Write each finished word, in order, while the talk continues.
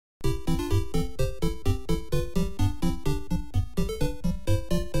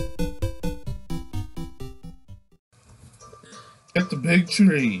the big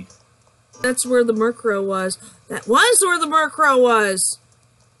tree. That's where the Murkrow was. That was where the Murkrow was!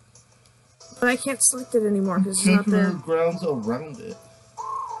 But I can't select it anymore because it's not there. Grounds around it.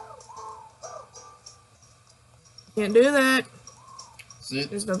 Can't do that. See,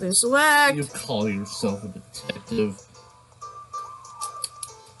 there's nothing to select. You call yourself a detective.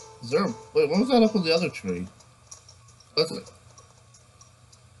 Is there wait, what was that up on the other tree? That's it.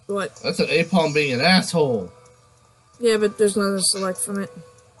 What? That's an Apom being an asshole. Yeah, but there's nothing to select from it.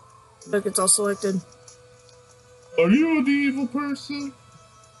 Look, it's all selected. Are you an evil person?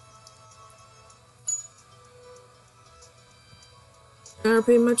 I don't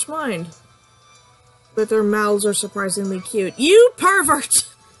pay much mind. But their mouths are surprisingly cute. You pervert!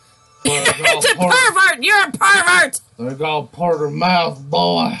 It's a pervert! You're a pervert! They got part of mouth,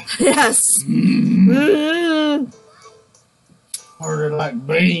 boy. Yes. Harder like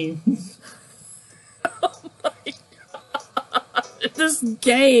beans. Oh my god. This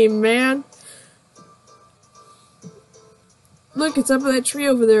game, man. Look, it's up in that tree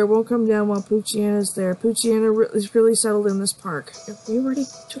over there. It won't come down while Poochiana's there. Poochiana is really settled in this park. We already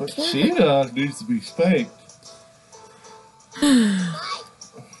took care of it. Poochiana needs to be spanked.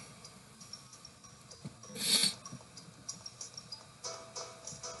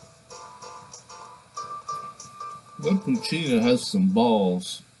 That Poochiana has some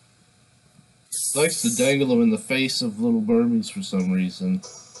balls. Likes to dangle them in the face of little Burmese for some reason.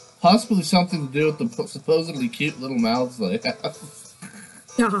 Possibly something to do with the supposedly cute little mouths they have.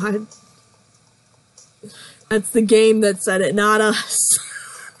 God. That's the game that said it, not us.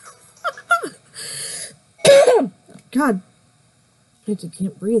 God. I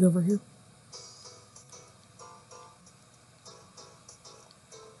can't breathe over here.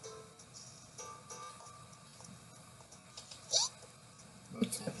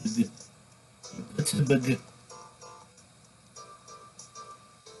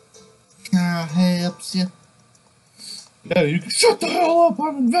 Helps you. Yeah, you can shut the hell up.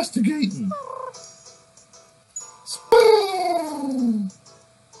 I'm investigating.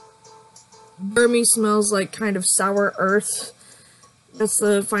 Burmese smells like kind of sour earth. That's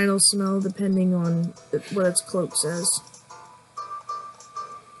the final smell, depending on what its cloak says.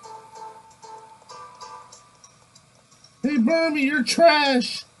 Hey, Burmy, you're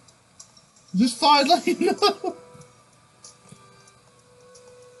trash. Just thought I'd let you know.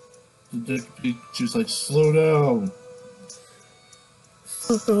 The Pikachu's like, slow down.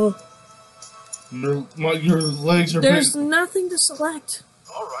 Your legs are There's big. nothing to select.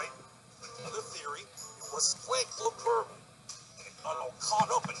 Alright. Another theory, it was a plant called Burmy. And it got all caught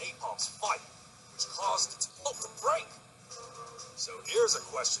up in Apom's fight, which caused its cloak to break. So here's a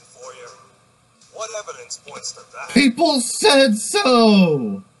question for you. What evidence points to that? People said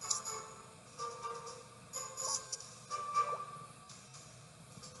so!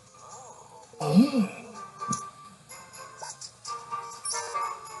 Oh.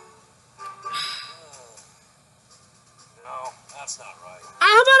 No, that's not right.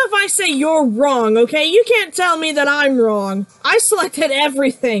 How about if I say you're wrong, okay? You can't tell me that I'm wrong. I selected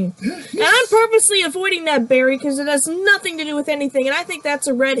everything. And I'm purposely avoiding that berry because it has nothing to do with anything, and I think that's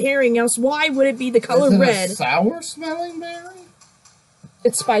a red herring, else why would it be the color Is it red? a sour smelling berry?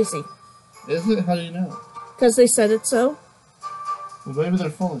 It's spicy. Is it? How do you know? Because they said it so. Well, maybe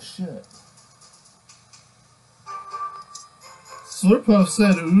they're full of shit. Slurpuff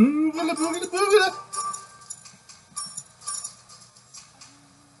said, ooh, boogada, boogada, boogada.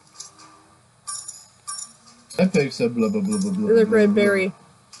 Epic said blah, blah, blah, blah, blah. The red berry.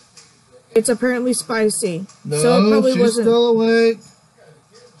 It's apparently spicy. No, so it probably she's wasn't. Still awake.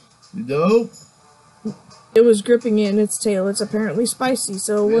 Nope. It was gripping it in its tail. It's apparently spicy,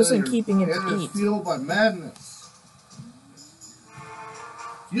 so it wasn't keeping it to eat. Fueled by madness.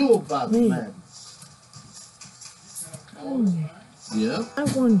 Fueled by the madness. Oh. Yep. I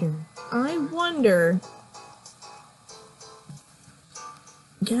wonder.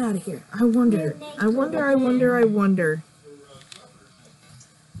 Get out of here. I wonder.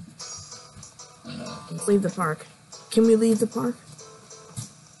 Let's leave the park. Can we leave the park?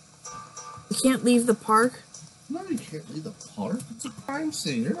 We can't leave the park? No, you can't leave the park. It's a crime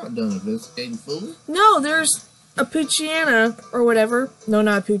scene. You're not done investigating, fool. No, there's a Poochiana, or whatever. No,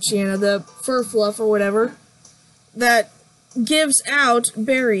 not Poochiana. The Furfluff, or whatever. That gives out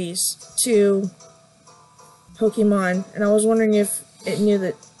berries to Pokemon. And I was wondering if it knew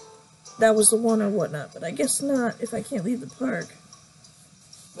that that was the one or whatnot. But I guess not, if I can't leave the park.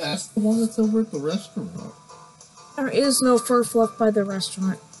 That's the one that's over at the restaurant. There is no Furfluff by the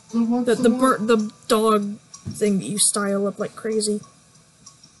restaurant. The dog thing that you style up like crazy.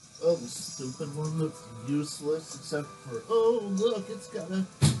 Oh, the stupid one looks useless except for, oh, look, it's got a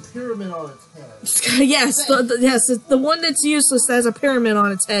pyramid on its head. Yes, yes, the one that's useless that has a pyramid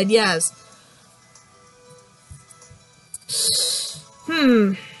on its head, yes.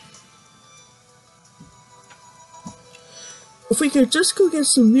 If we could just go get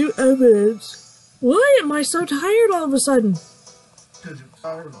some new evidence. Why am I so tired all of a sudden? Because you're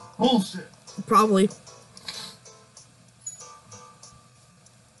tired of bullshit. Probably.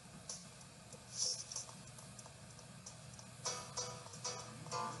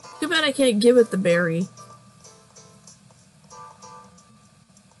 Too bad I can't give it the berry.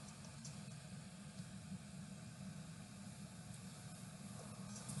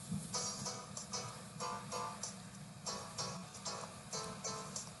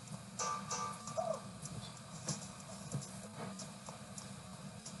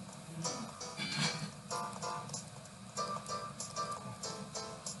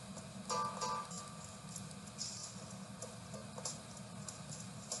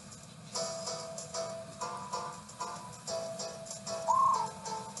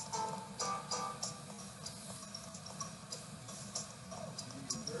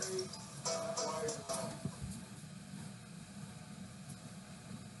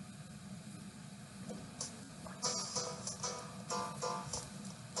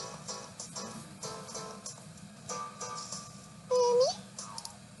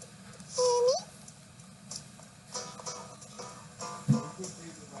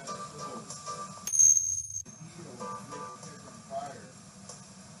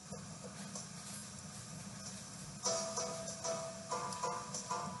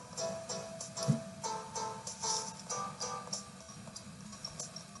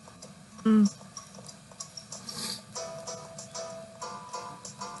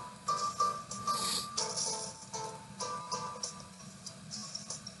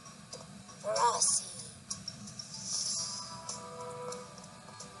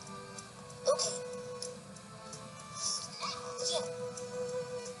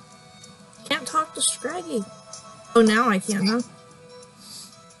 Can't talk to Scraggy. Oh, now I can, huh?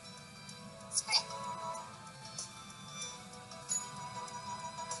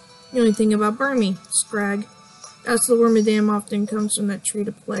 The only thing about Burmy, Scrag. That's the Wormadam often comes from that tree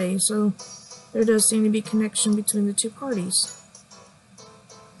to play, so there does seem to be connection between the two parties.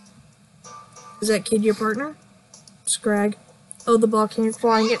 Is that kid your partner? Scrag. Oh, the ball came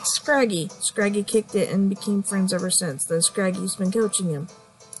flying at Scraggy. Scraggy kicked it and became friends ever since. Then Scraggy's been coaching him.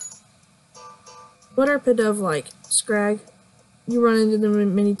 What are Pidove like? Scrag? You run into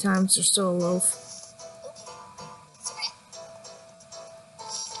them many times, they're still a loaf.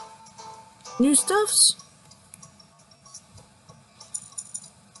 New stuffs?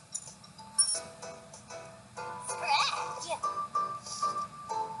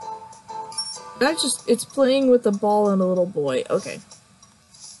 It's playing with a ball and a little boy. Okay.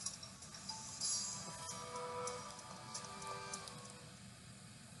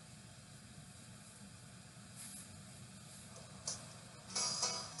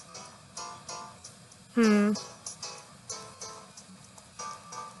 No,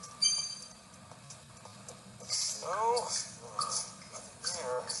 nothing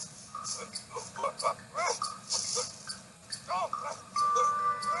there.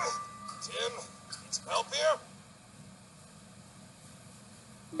 Tim, need some help here?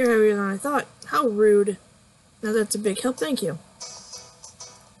 You're heavier than I thought. How rude. Now that's a big help, thank you.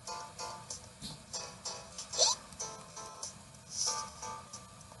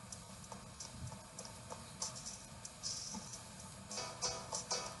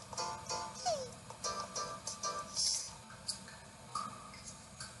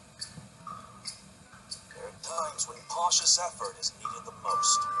 There are times when cautious effort is needed the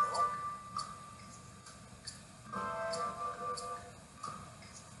most, you know?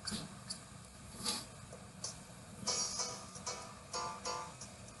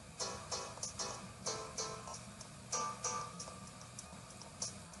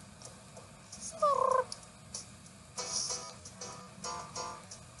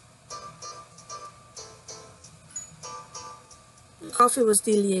 Coffee was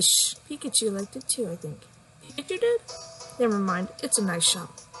delish. Pikachu liked it too, I think. Pikachu did? Never mind. It's a nice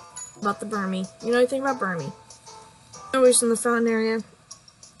shop. About the Burmy. You know anything about Burmy? Always in the fountain area.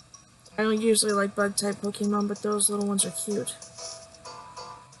 I don't usually like bug-type Pokemon, but those little ones are cute.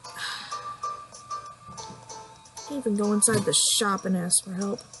 Can't even go inside the shop and ask for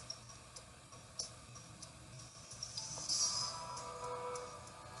help.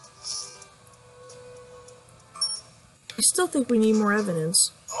 I still think we need more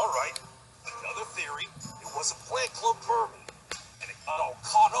evidence. Alright, another theory. It was a plant club Burmy, and it got all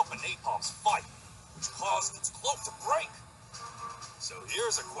caught up in Napalm's fight, which caused its cloak to break. So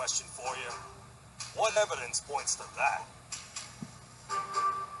here's a question for you. What evidence points to that?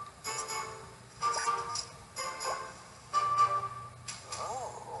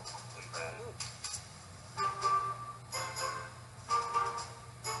 Oh, and then...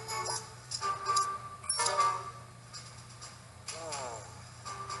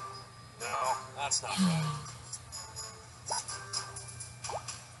 No, that's not right.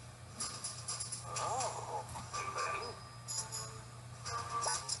 Oh, and then...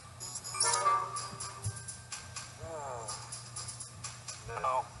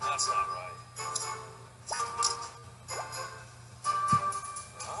 No, that's not right.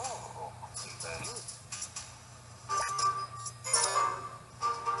 Oh, and then...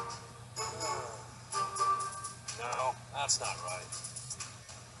 No, that's not right.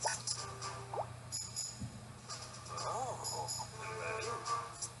 Oh, and then...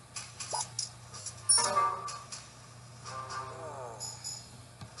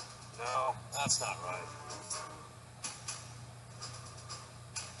 No, that's not right.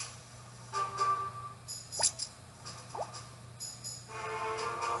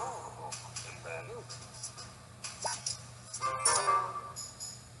 Oh, and then...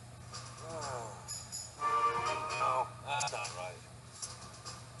 No, that's not right.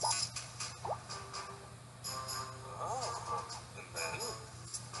 Oh, and then...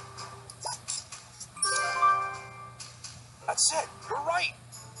 That's it, you're right!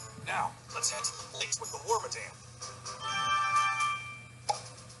 Now, let's head to the place with the Wormadam.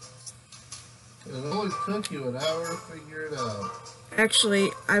 It only took you an hour to figure it out.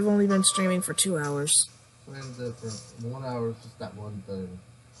 Actually, I've only been streaming for 2 hours. Same difference. 1 hour is just that one thing.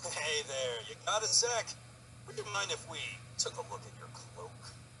 Hey there, you got a sec? Would you mind if we took a look at your cloak?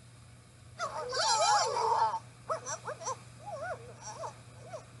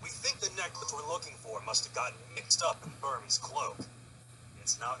 We think the necklace we're looking for must have gotten mixed up in Burmy's cloak.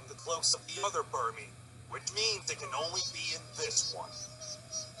 It's not in the cloaks of the other Burmy, which means it can only be in this one.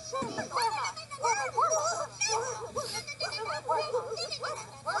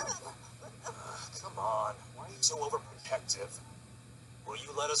 Come on, why are you so overprotective? Will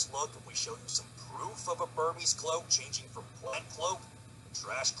you let us look if we show you some proof of a Burmese cloak changing from plant cloak to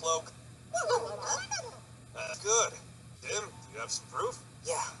trash cloak? That's good. Tim, do you have some proof?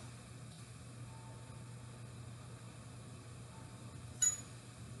 Yeah.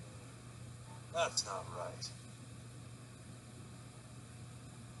 That's not right.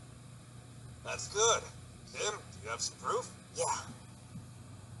 That's good. Tim, do you have some proof? Yeah.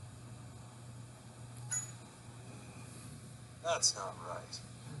 That's not right.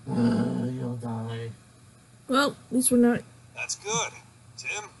 You'll die. Well, at least we're not. That's good.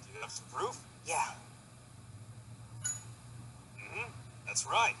 Tim, do you have some proof? Yeah. That's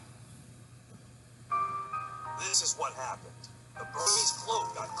right. This is what happened. The Burmese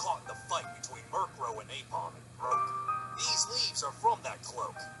cloak got caught in the fight between Murkrow and Napalm and broke. These leaves are from that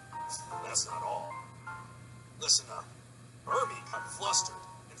cloak. That's not all. Listen up. Burmy got flustered,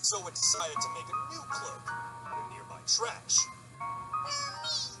 and so it decided to make a new cloak out of nearby trash.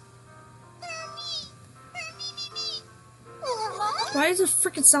 Why does it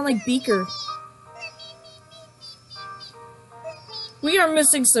freaking sound like Beaker? We are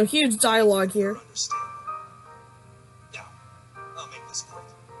missing some huge dialogue here. Understand. Now, I'll make this quick.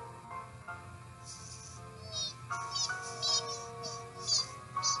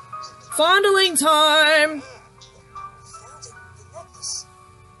 Fondling time! Found it. The necklace.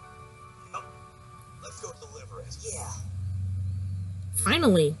 Yep. Let's go deliver it. Yeah.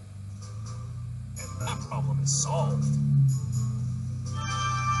 Finally. And that problem is solved.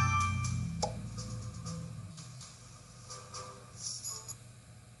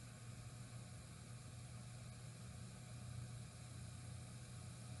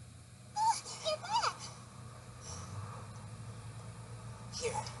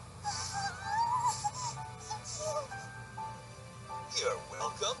 Here. You're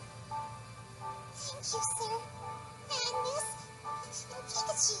welcome. Thank you, sir. And Miss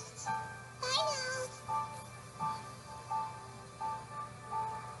Pikachu. Bye now.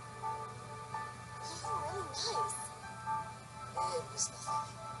 You're really nice. It was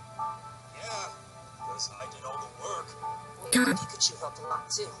nothing. Yeah, because I did all the work. God. Pikachu helped a lot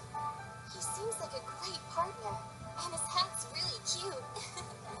too. He seems like a great partner, and his hat's really cute.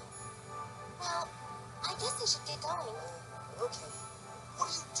 Well, I guess I should get going. Okay. What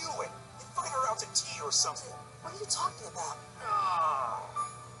are you doing? Invite her out to tea or something. What are you talking about?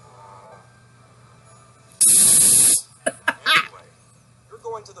 Anyway, you're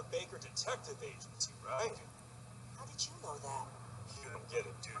going to the Baker Detective Agency, right? How did you know that? You don't get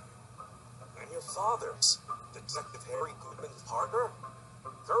it, do you? I'm your father's, Detective Harry Goodman's partner.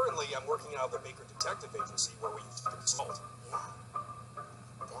 Currently, I'm working out of the Baker Detective Agency where we used to consult. Yeah.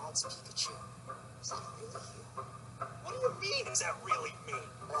 That's Pikachu. Is that really you? What do you mean, is that really me?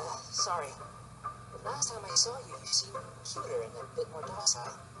 Sorry. The last time I saw you, you seemed cuter and a bit more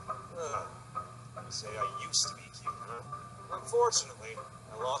docile. You say I used to be cute, huh? Unfortunately,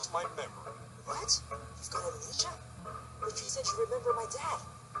 I lost my memory. What? You've got amnesia? But you said you remember my dad.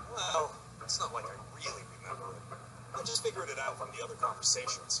 Well, it's not like I really remember it. I just figured it out from the other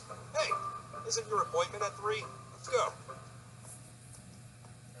conversations. Hey, isn't your appointment at 3? Let's go.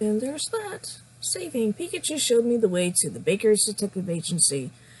 And there's that. Saving Pikachu showed me the way to the Baker's Detective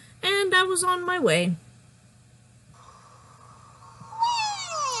Agency, and I was on my way.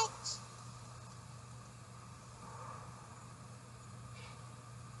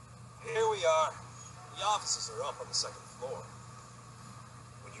 Here we are. The offices are up on the 2nd floor.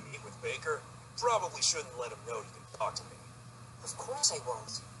 When you meet with Baker, probably shouldn't let him know you can talk to me. Of course I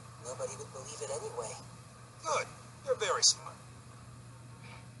won't. Nobody would believe it anyway. Good. You're very smart.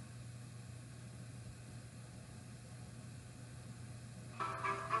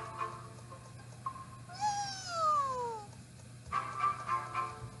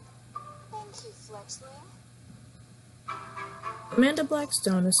 Thank you, Fletchling. Amanda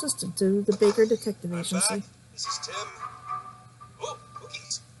Blackstone, assistant to the Baker Detective I'm Agency. back. This is Tim. Oh,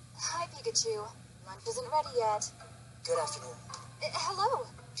 cookies. Hi, Pikachu. Lunch isn't ready yet. Good afternoon. Hello.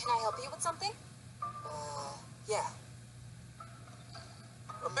 Can I help you with something? Yeah.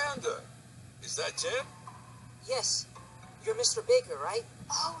 Amanda, is that Tim? Yes. You're Mr. Baker, right?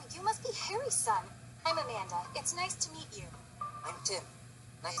 Oh, you must be Harry's son. I'm Amanda. It's nice to meet you. I'm Tim.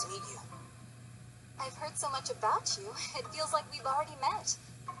 Nice to meet you. I've heard so much about you. It feels like we've already met.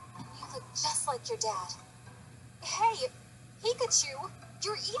 And you look just like your dad. Hey, Pikachu,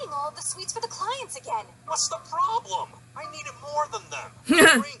 you're eating all of the sweets for the clients again. What's the problem? I needed more than them.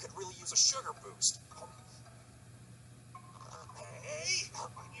 My brain could really use a sugar boost. Hey,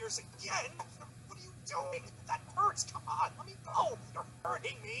 my ears again. What are you doing? That hurts. Come on, let me go. You're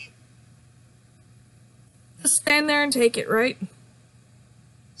hurting me. Just stand there and take it, right?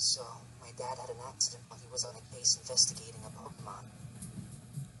 So, my dad had an accident while he was on a case investigating a Pokemon.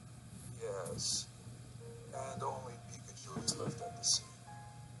 Yes. And only Pikachu is left at the scene.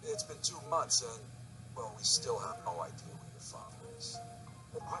 It's been 2 months and, well, we still have no idea where your father is.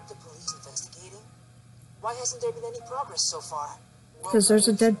 But aren't the police investigating? Why hasn't there been any progress so far? Because there's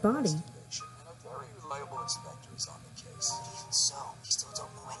a dead body. Investigation, and a very reliable inspector is on the case. But even so, we still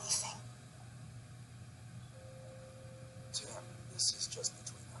don't know anything. Tim, this is just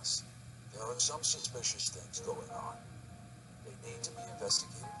between us. There are some suspicious things going on. They need to be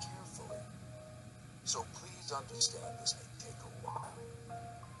investigated carefully. So please understand this may take a while.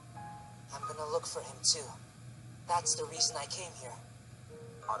 I'm gonna look for him too. That's the reason I came here.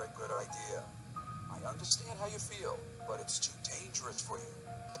 Not a good idea. I understand how you feel, but it's too dangerous for you.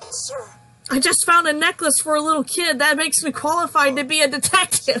 Sir, I just found a necklace for a little kid. That makes me qualified to be a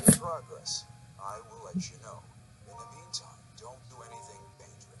detective. In progress. I will let you know. In the meantime, don't do anything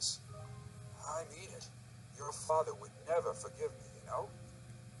dangerous. I mean it. Your father would never forgive me, you know?